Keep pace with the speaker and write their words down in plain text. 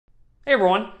Hey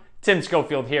everyone, Tim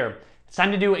Schofield here. It's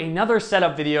time to do another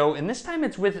setup video, and this time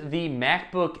it's with the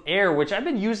MacBook Air, which I've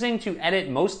been using to edit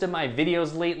most of my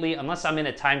videos lately, unless I'm in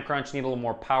a time crunch, need a little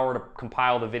more power to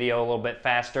compile the video a little bit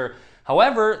faster.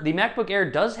 However, the MacBook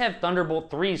Air does have Thunderbolt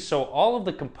 3, so all of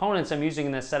the components I'm using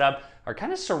in this setup are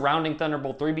kind of surrounding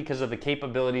Thunderbolt 3 because of the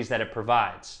capabilities that it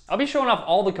provides. I'll be showing off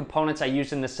all the components I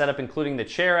use in this setup, including the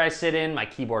chair I sit in, my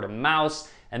keyboard and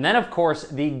mouse, and then of course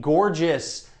the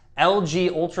gorgeous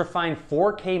LG UltraFine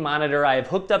 4K monitor I have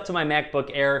hooked up to my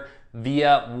MacBook Air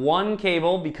via one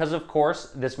cable because, of course,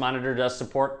 this monitor does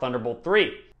support Thunderbolt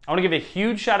 3. I want to give a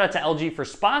huge shout out to LG for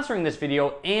sponsoring this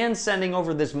video and sending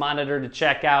over this monitor to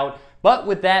check out. But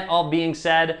with that all being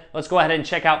said, let's go ahead and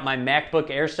check out my MacBook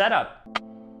Air setup.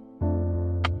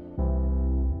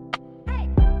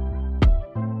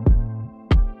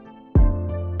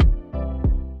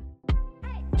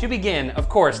 To begin, of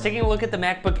course, taking a look at the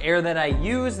MacBook Air that I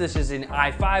use. This is an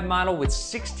i5 model with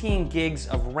 16 gigs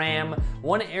of RAM.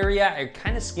 One area I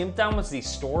kind of skimped on was the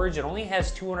storage. It only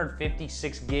has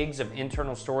 256 gigs of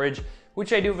internal storage,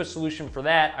 which I do have a solution for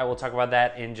that. I will talk about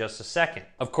that in just a second.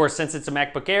 Of course, since it's a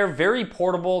MacBook Air, very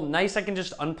portable, nice. I can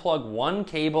just unplug one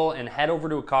cable and head over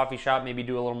to a coffee shop, maybe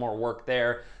do a little more work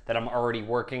there that I'm already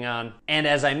working on. And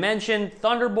as I mentioned,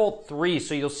 Thunderbolt 3.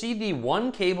 So you'll see the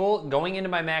one cable going into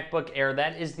my MacBook Air.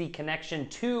 That is the connection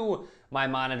to my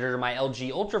monitor, my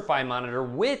LG UltraFine monitor,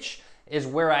 which is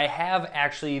where I have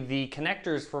actually the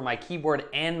connectors for my keyboard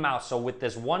and mouse. So with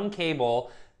this one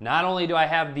cable, not only do I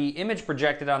have the image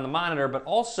projected on the monitor, but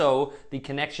also the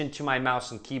connection to my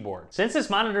mouse and keyboard. Since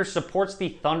this monitor supports the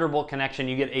Thunderbolt connection,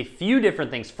 you get a few different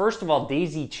things. First of all,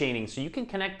 daisy chaining. So you can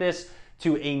connect this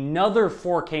to another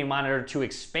 4K monitor to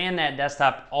expand that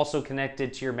desktop, also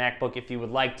connected to your MacBook if you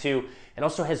would like to. It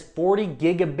also has 40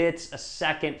 gigabits a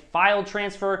second file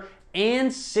transfer and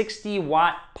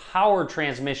 60-watt power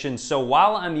transmission. So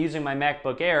while I'm using my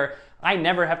MacBook Air, I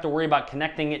never have to worry about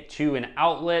connecting it to an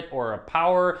outlet or a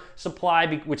power supply,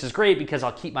 which is great because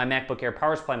I'll keep my MacBook Air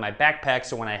power supply in my backpack,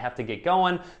 so when I have to get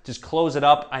going, just close it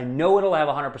up. I know it'll have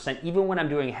 100%, even when I'm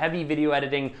doing heavy video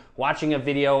editing, watching a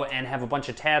video and have a bunch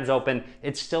of tabs open,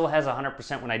 it still has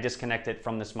 100% when I disconnect it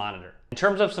from this monitor. In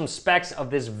terms of some specs of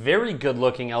this very good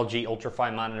looking LG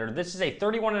UltraFine monitor, this is a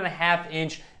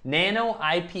 31.5-inch Nano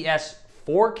IPS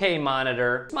 4K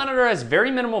monitor. This monitor has very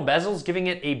minimal bezels, giving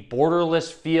it a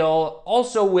borderless feel,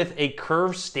 also with a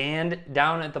curved stand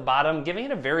down at the bottom, giving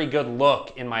it a very good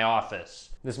look in my office.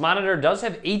 This monitor does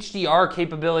have HDR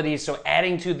capabilities, so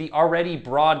adding to the already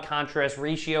broad contrast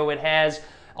ratio it has.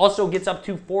 Also gets up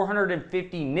to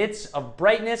 450 nits of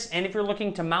brightness, and if you're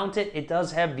looking to mount it, it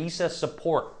does have VESA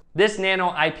support. This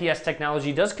Nano IPS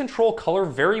technology does control color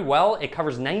very well. It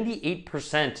covers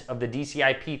 98% of the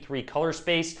DCI-P3 color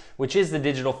space, which is the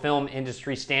digital film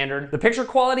industry standard. The picture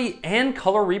quality and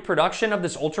color reproduction of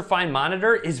this ultrafine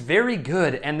monitor is very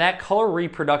good, and that color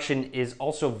reproduction is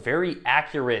also very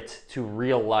accurate to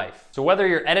real life. So whether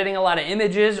you're editing a lot of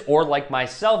images or, like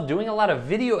myself, doing a lot of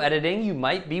video editing, you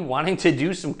might be wanting to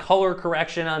do some color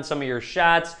correction on some of your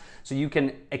shots. So you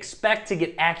can expect to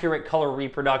get accurate color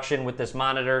reproduction with this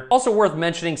monitor. Also worth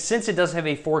mentioning, since it does have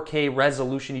a 4K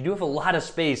resolution, you do have a lot of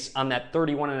space on that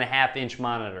 31.5-inch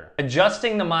monitor.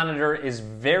 Adjusting the monitor is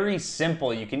very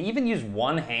simple. You can even use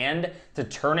one hand to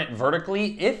turn it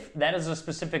vertically if that is a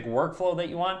specific workflow that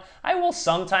you want. I will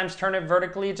sometimes turn it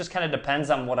vertically. It just kind of depends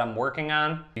on what I'm working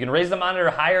on. You can raise the monitor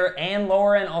higher and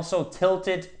lower and also tilt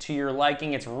it to your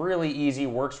liking. It's really easy,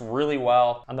 works really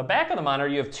well. On the back of the monitor,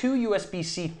 you have two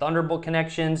USB-C Thunderbolt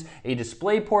connections, a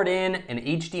display port in, an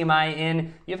HDMI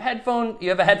in. You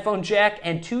have a headphone jack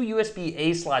and two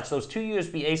USB-A slots. Those two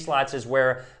USB-A slots is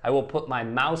where I will put my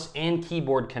mouse and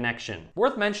keyboard connection.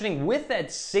 Worth mentioning, with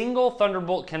that single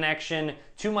Thunderbolt connection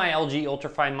to my LG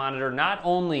UltraFine monitor, not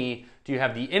only do you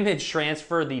have the image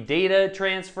transfer, the data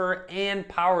transfer, and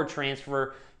power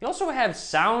transfer, you also have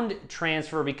sound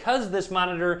transfer because this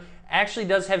monitor actually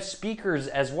does have speakers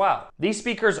as well. These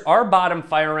speakers are bottom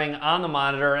firing on the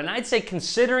monitor, and I'd say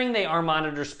considering they are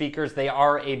monitor speakers, they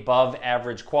are above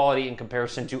average quality in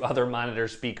comparison to other monitor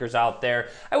speakers out there.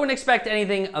 I wouldn't expect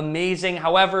anything amazing,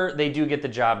 however, they do get the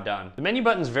job done. The menu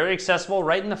button is very accessible,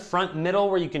 right in the front middle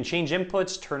where you can change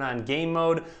inputs, turn on game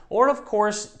mode, or of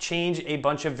course, change a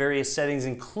bunch of various settings,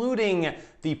 including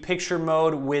the picture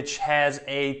mode, which has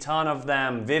a ton of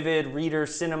them: Vivid, Reader,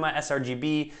 Cinema,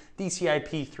 sRGB,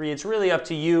 DCI-P3. It's really up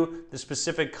to you, the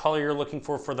specific color you're looking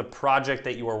for the project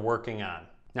that you are working on.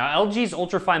 Now, LG's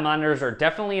UltraFine monitors are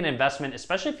definitely an investment,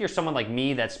 especially if you're someone like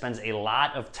me that spends a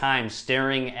lot of time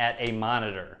staring at a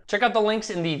monitor. Check out the links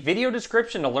in the video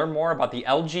description to learn more about the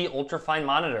LG UltraFine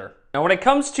monitor. Now when it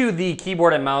comes to the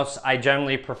keyboard and mouse, I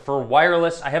generally prefer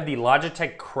wireless. I have the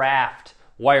Logitech Craft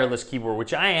wireless keyboard,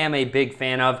 which I am a big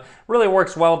fan of. Really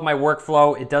works well with my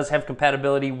workflow. It does have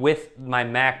compatibility with my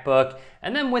MacBook.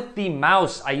 And then with the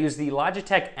mouse, I use the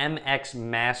Logitech MX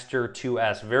Master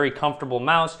 2S. Very comfortable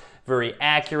mouse, very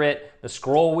accurate. The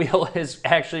scroll wheel is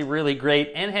actually really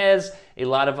great and has a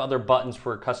lot of other buttons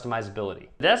for customizability.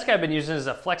 The desk I've been using is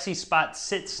a Flexi Spot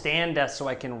sit stand desk, so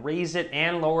I can raise it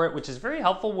and lower it, which is very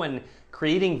helpful when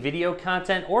creating video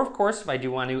content, or of course, if I do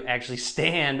want to actually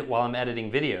stand while I'm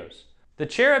editing videos. The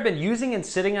chair I've been using and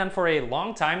sitting on for a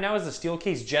long time now is the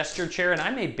Steelcase Gesture Chair, and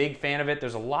I'm a big fan of it.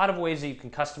 There's a lot of ways that you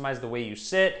can customize the way you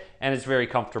sit, and it's very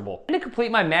comfortable. And to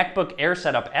complete my MacBook Air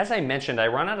setup, as I mentioned, I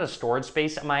run out of storage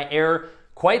space on my Air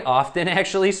quite often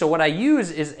actually, so what I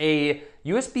use is a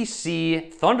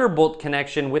USB-C Thunderbolt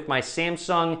connection with my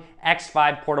Samsung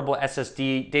X5 portable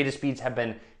SSD. Data speeds have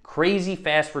been crazy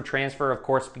fast for transfer, of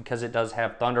course, because it does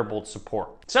have Thunderbolt support.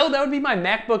 So that would be my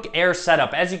MacBook Air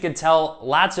setup. As you can tell,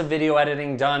 lots of video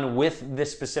editing done with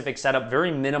this specific setup,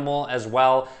 very minimal as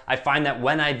well. I find that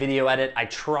when I video edit, I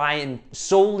try and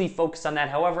solely focus on that.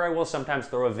 However, I will sometimes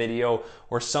throw a video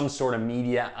or some sort of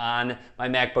media on my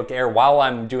MacBook Air while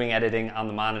I'm doing editing on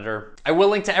the monitor. I will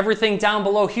link to everything down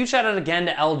below. Huge shout out again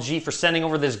to LG for sending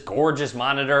over this gorgeous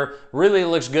monitor. Really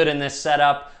looks good in this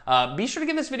setup. Be sure to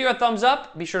give this video a thumbs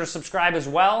up. Be sure to subscribe as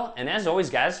well. And as always,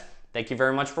 guys, thank you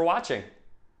very much for watching.